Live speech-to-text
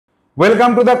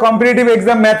Welcome to the competitive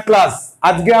exam math class.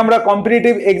 আজকে আমরা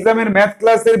competitive এক্সামের ম্যাথ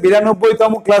ক্লাসের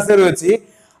 92তম ক্লাসে রয়েছি।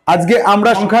 আজকে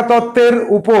আমরা সংখ্যা তত্ত্বের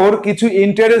উপর কিছু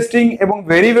ইন্টারেস্টিং এবং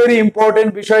ভেরি ভেরি ইম্পর্টেন্ট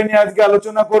বিষয় নিয়ে আজকে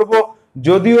আলোচনা করব।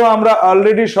 যদিও আমরা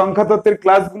অলরেডি সংখ্যা তত্ত্বের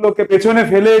ক্লাসগুলোকে পেছনে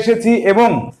ফেলে এসেছি এবং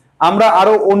আমরা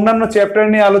আরো অন্যান্য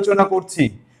চ্যাপ্টার নিয়ে আলোচনা করছি।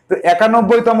 তো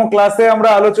 91তম ক্লাসে আমরা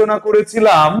আলোচনা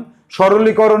করেছিলাম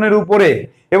সরলীকরণের উপরে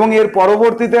এবং এর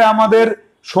পরবর্তীতে আমাদের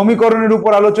সমীকরণের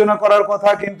উপর আলোচনা করার কথা,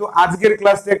 কিন্তু আজকের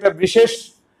ক্লাসটি একটা বিশেষ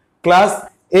ক্লাস।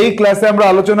 এই ক্লাসে আমরা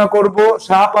আলোচনা করব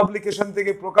শাহ পাবলিকেশন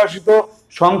থেকে প্রকাশিত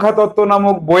সংখ্যা তত্ত্ব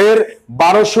নামক বইয়ের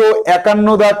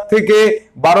 1251 দাগ থেকে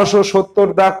 1270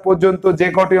 দাগ পর্যন্ত যে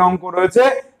কটি অঙ্ক রয়েছে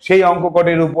সেই অঙ্ক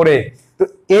কটির উপরে। তো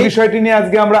এই বিষয়টি নিয়ে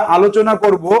আজকে আমরা আলোচনা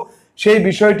করব। সেই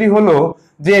বিষয়টি হলো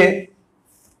যে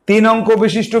 3 অঙ্ক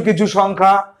বিশিষ্ট কিছু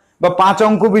সংখ্যা বা 5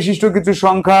 অঙ্ক বিশিষ্ট কিছু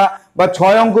সংখ্যা বা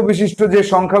 6 অঙ্ক বিশিষ্ট যে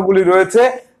সংখ্যাগুলি রয়েছে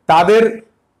তাদের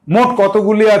মোট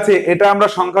কতগুলি আছে এটা আমরা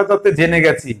সংখ্যা তত্ত্বে জেনে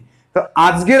গেছি। তো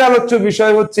আজকের আলোচ্য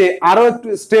বিষয় হচ্ছে আরো একটু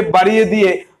স্টেপ বাড়িয়ে দিয়ে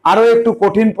আরো একটু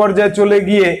কঠিন পর্যায়ে চলে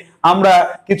গিয়ে আমরা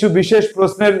কিছু বিশেষ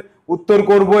প্রশ্নের উত্তর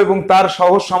করব এবং তার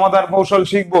সহজ সমাধান কৌশল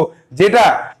শিখব, যেটা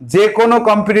যে কোনো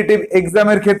কম্পিটিটিভ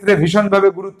এক্সামের ক্ষেত্রে ভীষণভাবে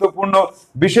গুরুত্বপূর্ণ।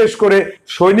 বিশেষ করে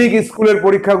সৈনিক স্কুলের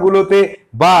পরীক্ষাগুলোতে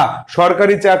বা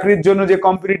সরকারি চাকরির জন্য যে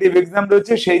কম্পিটিটিভ এক্সাম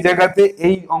রয়েছে সেই জায়গাতে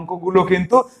এই অঙ্কগুলো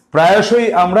কিন্তু প্রায়শই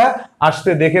আমরা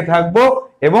আসতে দেখে থাকব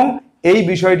এবং এই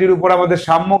বিষয়টির উপর আমাদের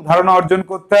সাম্যক ধারণা অর্জন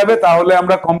করতে হবে। তাহলে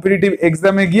আমরা কম্পিটিটিভ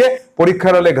এক্সামে গিয়ে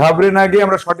পরীক্ষার হলে ঘাবড়ে না গিয়ে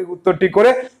আমরা সঠিক উত্তরটি করে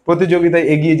প্রতিযোগিতায়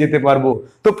এগিয়ে যেতে পারবো।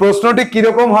 তো প্রশ্নটি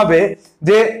কিরকম হবে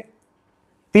যে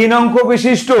 3 অঙ্ক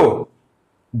বিশিষ্ট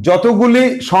যতগুলি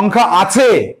সংখ্যা আছে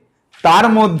তার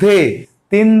মধ্যে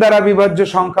 3 দ্বারা বিভাজ্য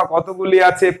সংখ্যা কতগুলি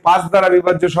আছে, 5 দ্বারা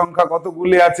বিভাজ্য সংখ্যা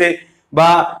কতগুলি আছে, বা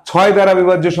 6 দ্বারা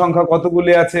বিভাজ্য সংখ্যা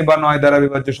কতগুলি আছে, বা 9 দ্বারা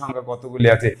বিভাজ্য সংখ্যা কতগুলি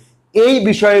আছে। এই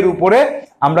বিষয়ের উপরে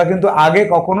আমরা কিন্তু আগে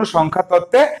কখনো সংখ্যা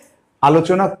তত্ত্বে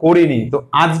আলোচনা করিনি। তো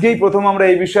আজকেই প্রথম আমরা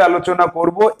এই বিষয়ে আলোচনা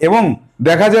করব এবং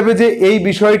দেখা যাবে যে এই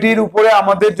বিষয়টির উপরে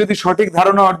আমাদের যদি সঠিক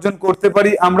ধারণা অর্জন করতে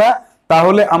পারি আমরা,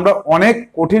 তাহলে আমরা অনেক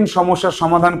কঠিন সমস্যার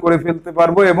সমাধান করে ফেলতে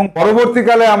পারবো এবং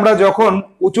পরবর্তীকালে আমরা যখন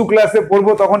উঁচু ক্লাসে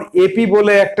পড়বো তখন এপি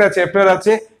বলে একটা চ্যাপ্টার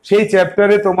আছে, সেই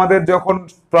চ্যাপ্টারে তোমাদের যখন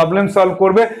প্রবলেম সলভ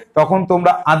করবে তখন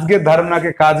তোমরা আজকের ধারণাকে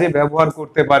কাজে ব্যবহার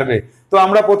করতে পারবে। তো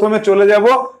আমরা প্রথমে চলে যাব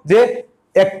যে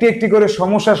একটি একটি করে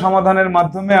সমস্যা সমাধানের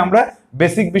মাধ্যমে আমরা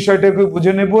বেসিক বিষয়টাকে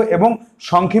বুঝে নেব এবং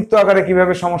সংক্ষিপ্ত আকারে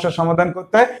কিভাবে সমস্যা সমাধান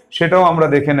করতে হয় সেটাও আমরা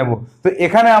দেখে নেব। তো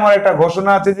এখানে আমার একটা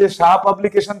ঘোষণা আছে যে শাহ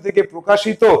পাবলিকেশন থেকে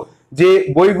প্রকাশিত যে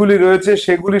বইগুলি রয়েছে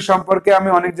সেগুলি সম্পর্কে আমি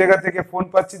অনেক জায়গা থেকে ফোন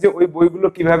পাচ্ছি যে ওই বইগুলো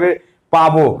কিভাবে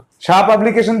পাবো। শাহ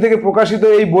পাবলিকেশন থেকে প্রকাশিত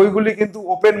এই বইগুলি কিন্তু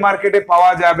ওপেন মার্কেটে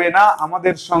পাওয়া যাবে না,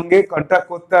 আমাদের সঙ্গে কন্ট্যাক্ট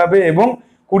করতে হবে এবং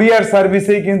কুরিয়ার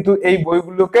সার্ভিসেই কিন্তু এই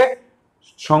বইগুলোকে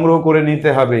সংগ্রহ করে নিতে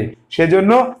হবে।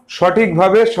 সেজন্য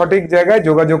সঠিকভাবে সঠিক জায়গায়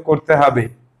যোগাযোগ করতে হবে।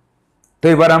 তো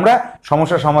এবার আমরা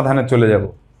সমস্যা সমাধানে চলে যাব।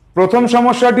 প্রথম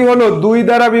সমস্যাটি হলো 2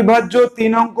 দ্বারা বিভাজ্য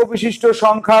 3 অঙ্ক বিশিষ্ট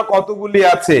সংখ্যা কতগুলি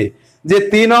আছে। যে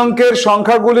 3 অঙ্কের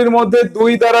সংখ্যাগুলির মধ্যে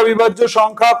 2 দ্বারা বিভাজ্য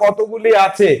সংখ্যা কতগুলি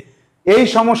আছে, এই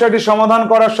সমস্যাটি সমাধান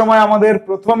করার সময় আমাদের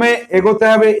প্রথমে এগোতে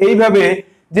হবে এইভাবে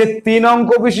যে 3 অঙ্ক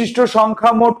বিশিষ্ট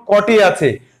সংখ্যা মোট কটি আছে।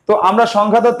 তো আমরা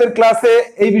সংখ্যা তত্ত্বের ক্লাসে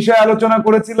এই বিষয়ে আলোচনা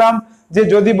করেছিলাম যে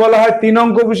যদি বলা হয় 3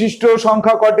 অঙ্ক বিশিষ্ট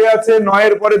সংখ্যা কটি আছে, 9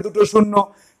 এর পরে 2টো শূন্য।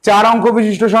 4 অঙ্ক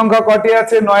বিশিষ্ট সংখ্যা কটি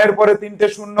আছে, 9 এর পরে 3টে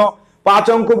শূন্য। 5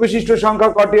 অঙ্ক বিশিষ্ট সংখ্যা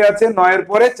কটি আছে, 9 এর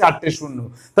পরে 4টে শূন্য।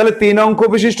 তাহলে 3 অঙ্ক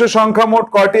বিশিষ্ট সংখ্যা মোট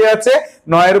কটি আছে,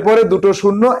 9 এর পরে 2টো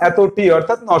শূন্য, এতটি,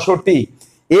 অর্থাৎ 900টি।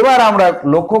 এবার আমরা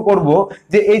লক্ষ্য করব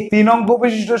যে এই 3 অঙ্ক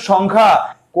বিশিষ্ট সংখ্যা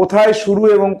কোথায় শুরু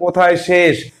এবং কোথায়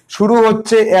শেষ। শুরু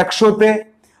হচ্ছে 100-তে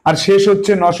আর শেষ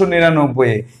হচ্ছে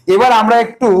 999-এ। এবার আমরা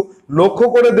একটু লক্ষ্য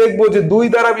করে দেখবো যে 2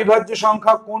 দ্বারা বিভাজ্য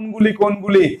সংখ্যা কোনগুলি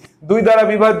কোনগুলি। 2 দ্বারা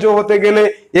বিভাজ্য হতে গেলে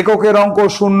এককের অঙ্ক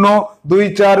 0, 2,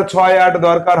 4, 6, 8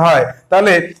 দরকার হয়।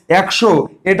 তাহলে 100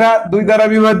 এটা 2 দ্বারা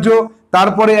বিভাজ্য,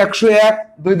 তারপরে 101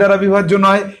 2 দ্বারা বিভাজ্য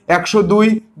নয়, 102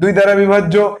 2 দ্বারা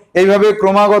বিভাজ্য, এইভাবে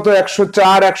ক্রমাগত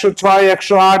 104, 106,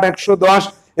 108, 110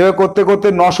 এভাবে করতে করতে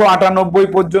 998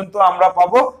 পর্যন্ত আমরা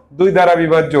পাবো 2 দ্বারা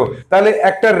বিভাজ্য। তাহলে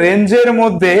একটা রেঞ্জের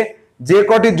মধ্যে যে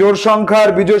কটি জোড় সংখ্যা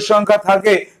আর বিজোড় সংখ্যা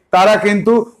থাকে তারা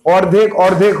কিন্তু অর্ধেক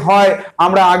অর্ধেক হয়।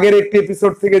 আমরা আগের একটি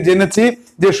এপিসোড থেকে জেনেছি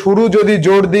যে শুরু যদি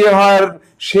জোড় দিয়ে হয় আর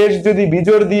শেষ যদি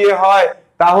বিজোড় দিয়ে হয়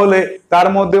তাহলে তার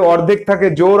মধ্যে অর্ধেক থাকে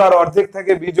জোড় আর অর্ধেক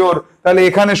থাকে বিজোড়। তাহলে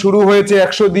এখানে শুরু হয়েছে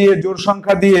 100 দিয়ে জোড়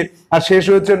সংখ্যা দিয়ে আর শেষ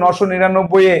হয়েছে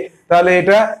 999-এ, তাহলে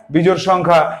এটা বিজোড়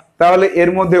সংখ্যা। তাহলে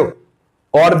এর মধ্যে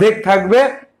অর্ধেক থাকবে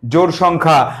জোড়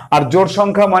সংখ্যা, আর জোড়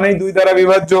সংখ্যা মানেই 2 দ্বারা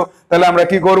বিভাজ্য। তাহলে আমরা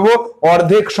কি করব,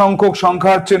 অর্ধেক সংখ্যক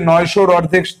সংখ্যা হচ্ছে 900-র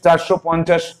অর্ধেক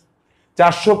 450,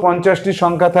 450টি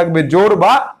সংখ্যা থাকবে জোড়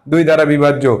বা 2 দ্বারা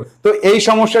বিভাজ্য। তো এই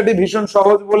সমস্যাটি ভীষণ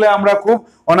সহজ বলে আমরা খুব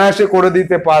অনায়াসে করে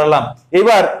দিতে পারলাম।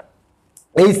 এবার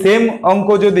এই সেম অঙ্ক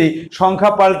যদি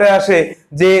সংখ্যা পাল্টে আসে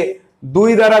যে 2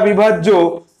 দ্বারা বিভাজ্য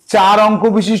 4 অঙ্ক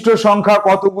বিশিষ্ট সংখ্যা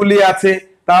কতগুলি আছে,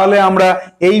 তাহলে আমরা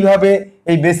এইভাবে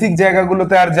এই বেসিক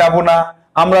জায়গাগুলোতে আর যাব না,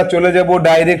 আমরা চলে যাব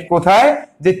ডাইরেক্ট কোথায়,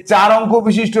 যে 4 অঙ্ক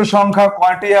বিশিষ্ট সংখ্যা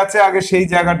কয়টি আছে আগে সেই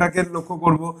জায়গাটাকে লক্ষ্য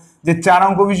করব। যে 4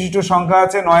 অঙ্ক বিশিষ্ট সংখ্যা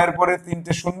আছে 9 এর পরে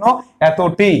 3টে শূন্য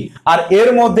এতটি, আর এর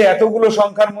মধ্যে এতগুলো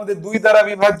সংখ্যার মধ্যে 2 দ্বারা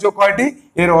বিভাজ্য কয়টি,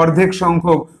 এর অর্ধেক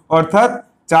সংখ্যক অর্থাৎ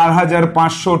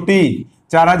 4500টি।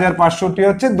 4500টি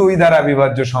হচ্ছে 2 দ্বারা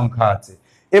বিভাজ্য সংখ্যা আছে।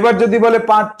 এবার যদি বলে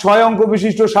 5-6 অঙ্ক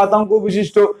বিশিষ্ট 7 অঙ্ক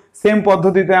বিশিষ্ট, সেম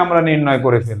পদ্ধতিতে আমরা নির্ণয়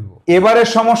করে ফেলবো। এবারের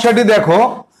সমস্যাটি দেখো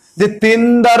যে 3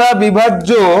 দ্বারা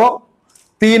বিভাজ্য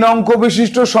 3 অঙ্ক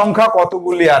বিশিষ্ট সংখ্যা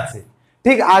কতগুলি আছে।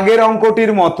 ঠিক আগের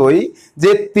অঙ্কটির মতোই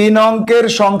যে 3 অঙ্কের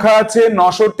সংখ্যা আছে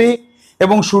 900টি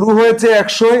এবং শুরু হয়েছে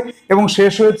 100 এবং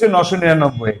শেষ হয়েছে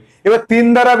 999। এবার 3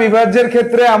 দ্বারা বিভাজ্যের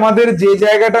ক্ষেত্রে আমাদের যে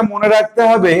জায়গাটা মনে রাখতে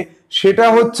হবে সেটা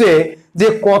হচ্ছে যে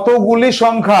কতগুলি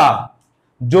সংখ্যা,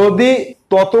 যদি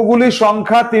ততগুলি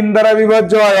সংখ্যা 3 দ্বারা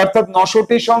বিভাজ্য হয়, অর্থাৎ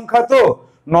 900টি সংখ্যা, তো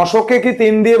 900কে কি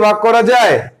 3 দিয়ে ভাগ করা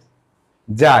যায়?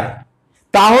 যায়।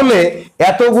 তাহলে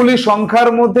এতগুলি সংখ্যার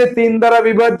মধ্যে 3 দ্বারা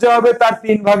বিভাজ্য হবে তার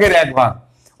 3 ভাগের 1 ভাগ,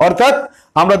 অর্থাৎ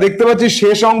আমরা দেখতে পাচ্ছি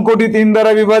শেষ অঙ্কটি 3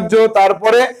 দ্বারা বিভাজ্য,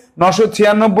 তারপরে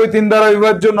 996 3 দ্বারা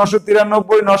বিভাজ্য,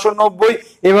 993 990,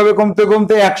 এভাবে কমতে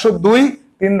কমতে 102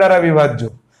 3 দ্বারা বিভাজ্য।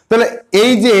 তাহলে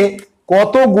এই যে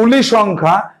কতগুলি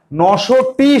সংখ্যা,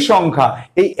 900টি সংখ্যা,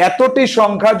 এই এতটি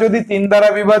সংখ্যা যদি 3 দ্বারা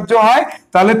বিভাজ্য হয়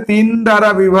তাহলে 3 দ্বারা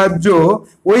বিভাজ্য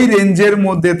ওই রেঞ্জের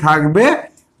মধ্যে থাকবে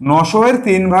 900 এর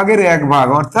 3 ভাগের 1 ভাগ,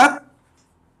 অর্থাৎ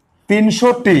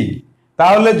 300টি।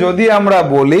 তাহলে যদি আমরা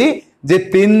বলি যে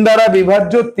 3 দ্বারা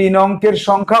বিভাজ্য 3 অঙ্কের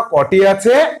সংখ্যা কটি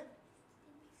আছে,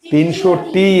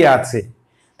 300টি আছে।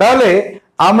 তাহলে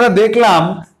আমরা দেখলাম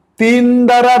 3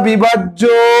 দ্বারা বিভাজ্য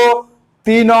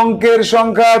 3 অঙ্কের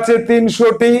সংখ্যা আছে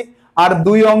 300টি, আর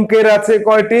 2 অঙ্কের আছে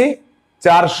কয়টি,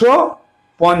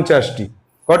 450টি।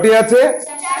 কটি আছে?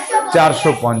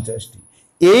 450টি।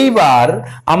 এইবার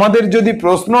আমাদের যদি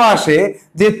প্রশ্ন আসে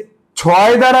যে 6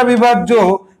 দ্বারা বিভাজ্য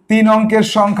 3 অঙ্কের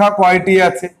সংখ্যা কয়টি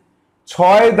আছে,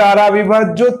 6 দ্বারা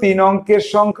বিভাজ্য 3 অঙ্কের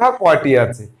সংখ্যা কয়টি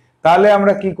আছে, তাহলে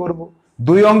আমরা কি করব?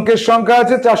 2 অঙ্কের সংখ্যা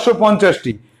আছে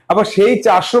 450টি, আবার সেই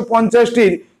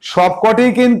 450টির সবকটি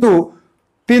কিন্তু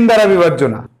 3 দ্বারা বিভাজ্য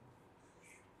না।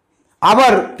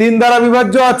 আবার 3 দ্বারা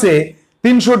বিভাজ্য আছে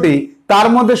 300টি, তার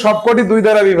মধ্যে সবকটি 2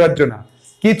 দ্বারা বিভাজ্য না।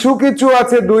 কিছু কিছু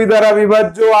আছে 2 দ্বারা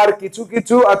বিভাজ্য, আর কিছু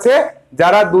কিছু আছে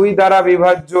যারা 2 দ্বারা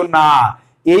বিভাজ্য না।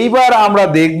 এইবার আমরা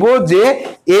দেখব যে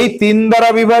এই 3 দ্বারা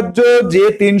বিভাজ্য যে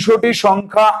 300টি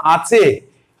সংখ্যা আছে,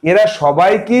 এরা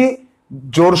সবাই কি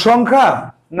জোড় সংখ্যা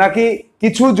নাকি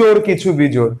কিছু জোড় কিছু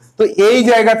বিজোড়? তো এই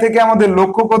জায়গা থেকে আমাদের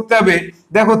লক্ষ্য করতে হবে,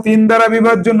 দেখো 3 দ্বারা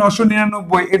বিভাজ্য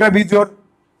 999 এটা বিজোড়,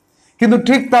 কিন্তু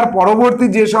ঠিক তার পরবর্তী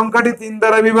যে সংখ্যাটি 3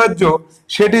 দ্বারা বিভাজ্য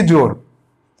সেটি জোড়,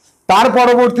 তার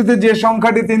পরবর্তীতে যে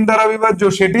সংখ্যাটি 3 দ্বারা বিভাজ্য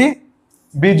সেটি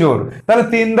বিজোড়। তাহলে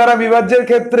 3 দ্বারা বিভাজ্যের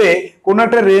ক্ষেত্রে কোন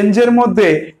একটা রেঞ্জের মধ্যে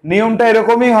নিয়মটা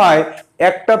এরকমই হয়,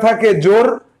 একটা থাকে জোড়,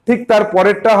 ঠিক তার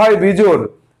পরেরটা হয় বিজোড়,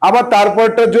 আবার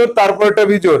তারপরটা জোড়, তারপরটা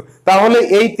বিজোড়। তাহলে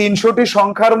এই 300টি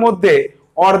সংখ্যার মধ্যে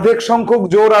অর্ধেক সংখ্যক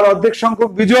জোড় আর অর্ধেক সংখ্যক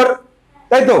বিজোড়,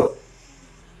 তাই তো?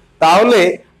 তাহলে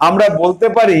আমরা বলতে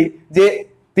পারি যে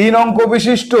 3 অঙ্ক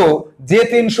বিশিষ্ট যে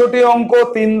 300টি অঙ্ক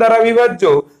 3 দ্বারা বিভাজ্য,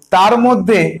 তার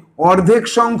মধ্যে অর্ধেক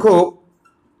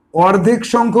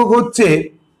সংখ্যক হচ্ছে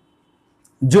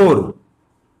জোড়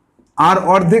আর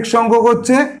অর্ধেক সংখ্যক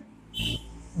হচ্ছে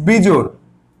বিজোড়।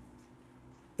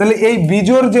 তাহলে এই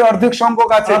বিজোড় যে অর্ধেক সংখ্যক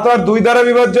আছে তো আর 2 দ্বারা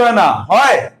বিভাজ্য হয় না,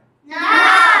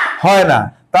 হয় না।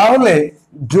 তাহলে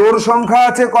জোড় সংখ্যা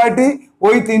আছে কয়টি,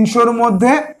 ওই 300-র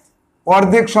মধ্যে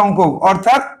অর্ধেক সংখ্যক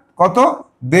অর্থাৎ কত,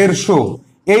 150।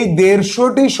 এই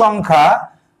 150টি সংখ্যা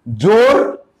জোড়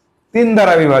 3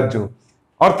 দ্বারা বিভাজ্য,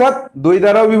 অর্থাৎ 2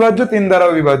 দ্বারাও বিভাজ্য 3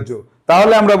 দ্বারাও বিভাজ্য।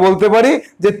 তাহলে আমরা বলতে পারি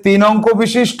যে 3 অঙ্ক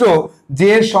বিশিষ্ট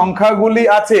যে সংখ্যাগুলি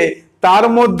আছে তার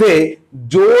মধ্যে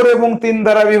জোড় এবং 3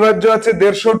 দ্বারা বিভাজ্য আছে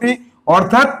 150টি,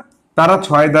 অর্থাৎ তারা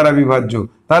 6 দ্বারা বিভাজ্য।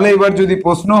 তাহলে এবার যদি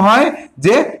প্রশ্ন হয়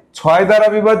যে 6 দ্বারা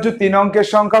বিভাজ্য 3 অঙ্কের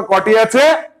সংখ্যা কটি আছে,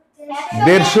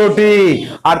 150টি,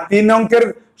 আর 3 অঙ্কের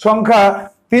সংখ্যা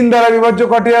 3 দ্বারা বিভাজ্য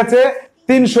কটি আছে,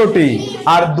 300টি,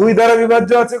 আর 2 দ্বারা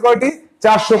বিভাজ্য আছে কয়টি,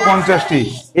 450টি।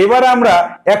 এবার আমরা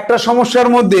একটা সমস্যার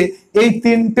মধ্যে এই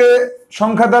 3টে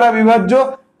সংখ্যা দ্বারা বিভাজ্য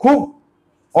খুব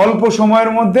অল্প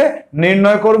সময়ের মধ্যে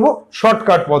নির্ণয় করব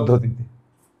শর্টকাট পদ্ধতিতে।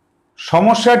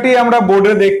 সমস্যাটি আমরা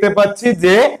বোর্ডে দেখতে পাচ্ছি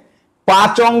যে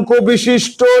 5 অঙ্ক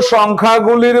বিশিষ্ট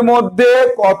সংখ্যাগুলির মধ্যে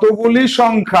কতগুলি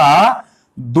সংখ্যা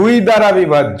 2 দ্বারা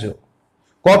বিভাজ্য।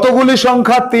 কতগুলি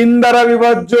সংখ্যা 3 দ্বারা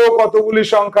বিভাজ্য, কতগুলি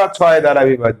সংখ্যা 6 দ্বারা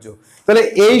বিভাজ্য। তাহলে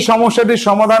এই সমস্যাটির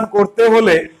সমাধান করতে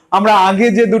হলে আমরা আগে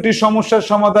যে দুটি সমস্যার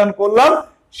সমাধান করলাম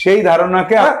সেই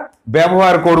ধারণাকে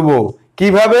ব্যবহার করব।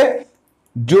 কিভাবে?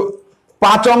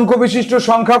 5 অঙ্ক বিশিষ্ট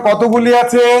সংখ্যা কতগুলি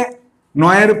আছে?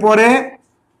 9 এর পরে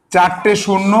 4টে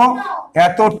শূন্য,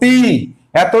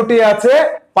 এতটি আছে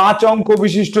 5 অঙ্ক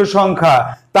বিশিষ্ট সংখ্যা।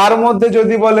 তার মধ্যে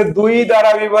যদি বলে 2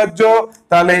 দ্বারা বিভাজ্য,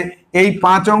 তাহলে এই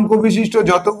 5 অঙ্ক বিশিষ্ট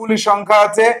যতগুলি সংখ্যা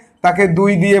আছে তাকে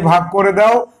 2 দিয়ে ভাগ করে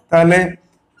দাও, তাহলে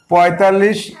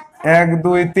 45, 1,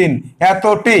 2, 3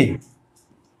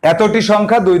 এতটি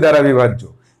সংখ্যা 2 দ্বারা বিভাজ্য।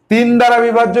 3 দ্বারা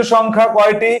বিভাজ্য সংখ্যা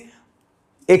কয়টি?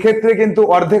 এক্ষেত্রে কিন্তু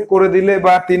অর্ধেক করে দিলে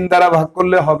বা 3 দ্বারা ভাগ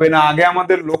করলে হবে না। আগে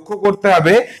আমাদের লক্ষ্য করতে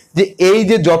হবে যে এই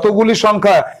যে যতগুলি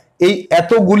সংখ্যা, এই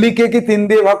এতগুলিকে কি 3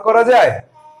 দিয়ে ভাগ করা যায়?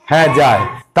 হ্যাঁ, যায়।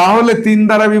 তাহলে 3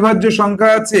 দ্বারা বিভাজ্য সংখ্যা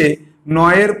আছে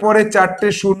 9 এর পরে 4টে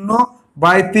শূন্য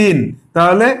বাই 3,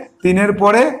 তাহলে 3 এর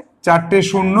পরে 4টে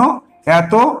শূন্য,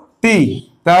 এতটি।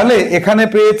 তাহলে এখানে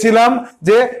পেয়েছিলাম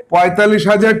যে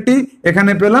 45,000টি,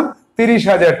 এখানে পেলাম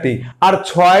 30,000টি। আর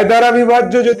 6 দ্বারা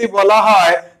বিভাজ্য যদি বলা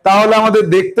হয় তাহলে আমাদের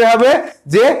দেখতে হবে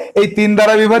যে এই 3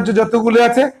 দ্বারা বিভাজ্য যতগুলি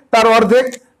আছে তার অর্ধেক।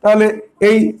 তাহলে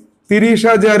এই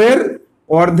 30,000-এর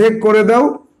অর্ধেক করে দাও,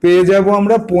 পেয়ে যাব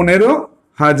আমরা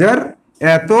 15,000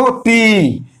 এতটি।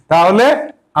 তাহলে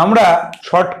আমরা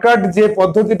শর্টকাট যে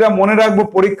পদ্ধতিটা মনে রাখবো,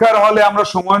 পরীক্ষার হলে আমরা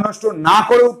সময় নষ্ট না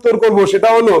করে উত্তর করব, সেটা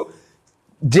হলো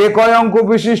যে কয় অঙ্ক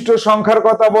বিশিষ্ট সংখ্যার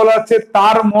কথা বলা আছে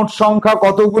তার মোট সংখ্যা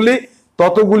কতগুলি,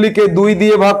 ততগুলিকে 2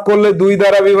 দিয়ে ভাগ করলে 2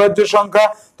 দ্বারা বিভাজ্য সংখ্যা,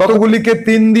 ততগুলিকে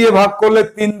 3 দিয়ে ভাগ করলে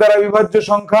 3 দ্বারা বিভাজ্য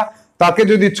সংখ্যা, তাকে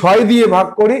যদি 6 দিয়ে ভাগ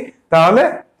করি তাহলে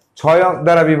 6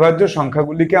 দ্বারা বিভাজ্য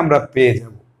সংখ্যাগুলিকে আমরা পেয়ে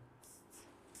যাব।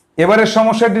 এবারের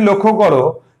সমস্যাটি লক্ষ্য করো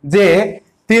যে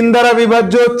 3 দ্বারা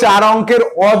বিভাজ্য 4 অঙ্কের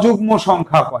অযুগ্ম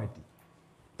সংখ্যা কয়টি।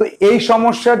 তো এই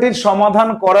সমস্যাটির সমাধান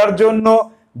করার জন্য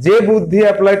যে বুদ্ধি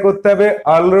অ্যাপ্লাই করতে হবে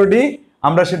অলরেডি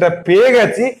আমরা সেটা পেয়ে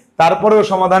গেছি। তারপরেও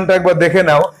সমাধানটা একবার দেখে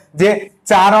নাও যে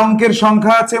 4 অঙ্কের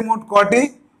সংখ্যা আছে মোট কটি?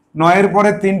 9 এর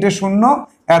পরে 3টে শূন্য,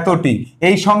 এতটি।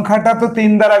 এই সংখ্যাটা তো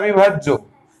 3 দ্বারা বিভাজ্য,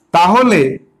 তাহলে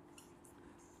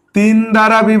 3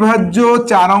 দ্বারা বিভাজ্য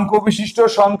 4 অঙ্ক বিশিষ্ট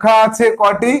সংখ্যা আছে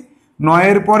কটি? 9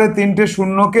 এর পরে 3টে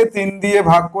শূন্যকে 3 দিয়ে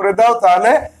ভাগ করে দাও,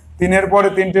 তাহলে 3 এর পরে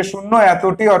 3টে শূন্য,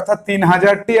 এতটি, অর্থাৎ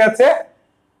 3000টি আছে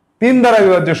 3 দ্বারা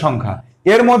বিভাজ্য সংখ্যা।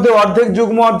 এর মধ্যে অর্ধেক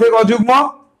যুগ্ম অর্ধেক অযুগ্ম,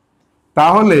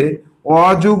 তাহলে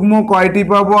অযুগ্ম কয়টি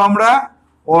পাবো আমরা?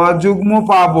 অযুগ্ম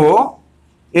পাবো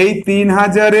এই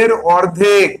 3000-এর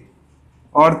অর্ধেক,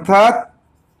 অর্থাৎ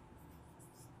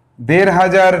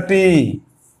 1500টি,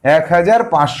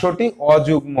 1500টি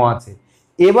অযুগ্ম আছে।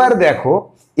 এবার দেখো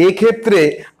এক্ষেত্রে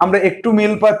আমরা একটু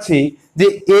মিল পাচ্ছি যে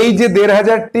এই যে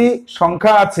 1500টি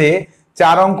সংখ্যা আছে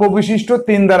 4 অঙ্ক বিশিষ্ট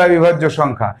 3 দ্বারা বিভাজ্য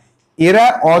সংখ্যা, এরা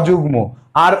অযুগ্ম,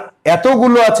 আর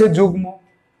এতগুলো আছে যুগ্ম,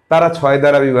 তারা 6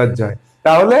 দ্বারা বিভাজ্য হয়।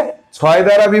 তাহলে 6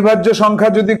 দ্বারা বিভাজ্য সংখ্যা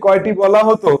যদি কয়টি বলা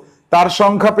হতো তার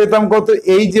সংখ্যা পেতাম কত?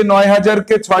 এই যে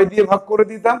 9000-কে 6 দিয়ে ভাগ করে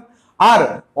দিতাম, আর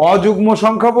অযুগ্ম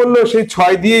সংখ্যা বললেও সেই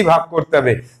 6 দিয়েই ভাগ করতে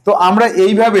হবে। তো আমরা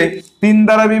এইভাবে 3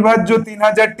 দ্বারা বিভাজ্য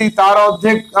 3000টি তার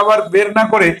অর্ধেক আবার বের না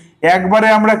করে একবারে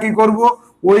আমরা কি করব,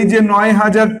 ওই যে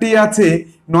 9000টি আছে,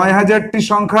 9000টি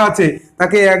সংখ্যা আছে,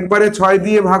 তাকে একবারে 6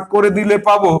 দিয়ে ভাগ করে দিলে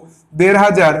পাবো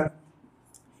 1500,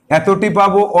 এতটি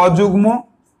পাবো অযুগ্ম,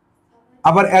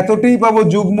 আবার এতটিই পাবো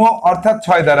যুগ্ম, অর্থাৎ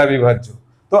 6 দ্বারা বিভাজ্য।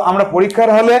 তো আমরা পরীক্ষার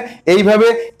হলে এইভাবে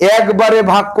একবারে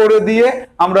ভাগ করে দিয়ে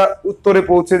আমরা উত্তরে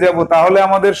পৌঁছে যাব, তাহলে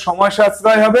আমাদের সময়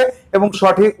সাশ্রয় হবে এবং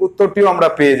সঠিক উত্তরটিও আমরা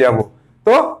পেয়ে যাব।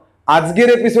 তো আজকের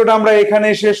এপিসোড আমরা এখানে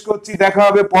শেষ করছি। দেখা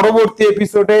হবে পরবর্তী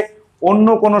এপিসোডে অন্য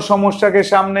কোনো সমস্যাকে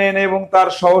সামনে এনে এবং তার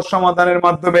সহজ সমাধানের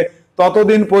মাধ্যমে।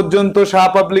 ততদিন পর্যন্ত শাহ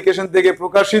পাবলিকেশন থেকে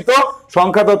প্রকাশিত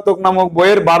সংখ্যাতত্ত্ব নামক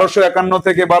বইয়ের 1251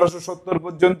 থেকে 1270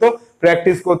 পর্যন্ত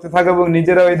প্র্যাকটিস করতে থাকো এবং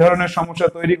নিজেরা এই ধরনের সমস্যা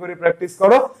তৈরি করে প্র্যাকটিস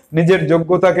করো। নিজের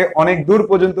যোগ্যতাকে অনেক দূর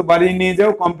পর্যন্ত বাড়িয়ে নিয়ে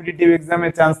যাও। কম্পিটিটিভ এক্সামে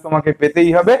চান্স তোমাকে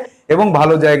পেতেই হবে এবং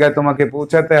ভালো জায়গায় তোমাকে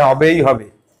পৌঁছাতে হবেই হবে,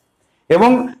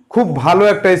 এবং খুব ভালো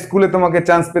একটা স্কুলে তোমাকে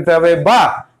চান্স পেতে হবে, বা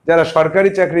যারা সরকারি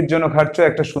চাকরির জন্য খাটছো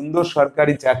একটা সুন্দর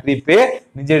সরকারি চাকরি পেয়ে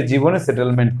নিজের জীবনে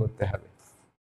সেটেলমেন্ট করতে হবে।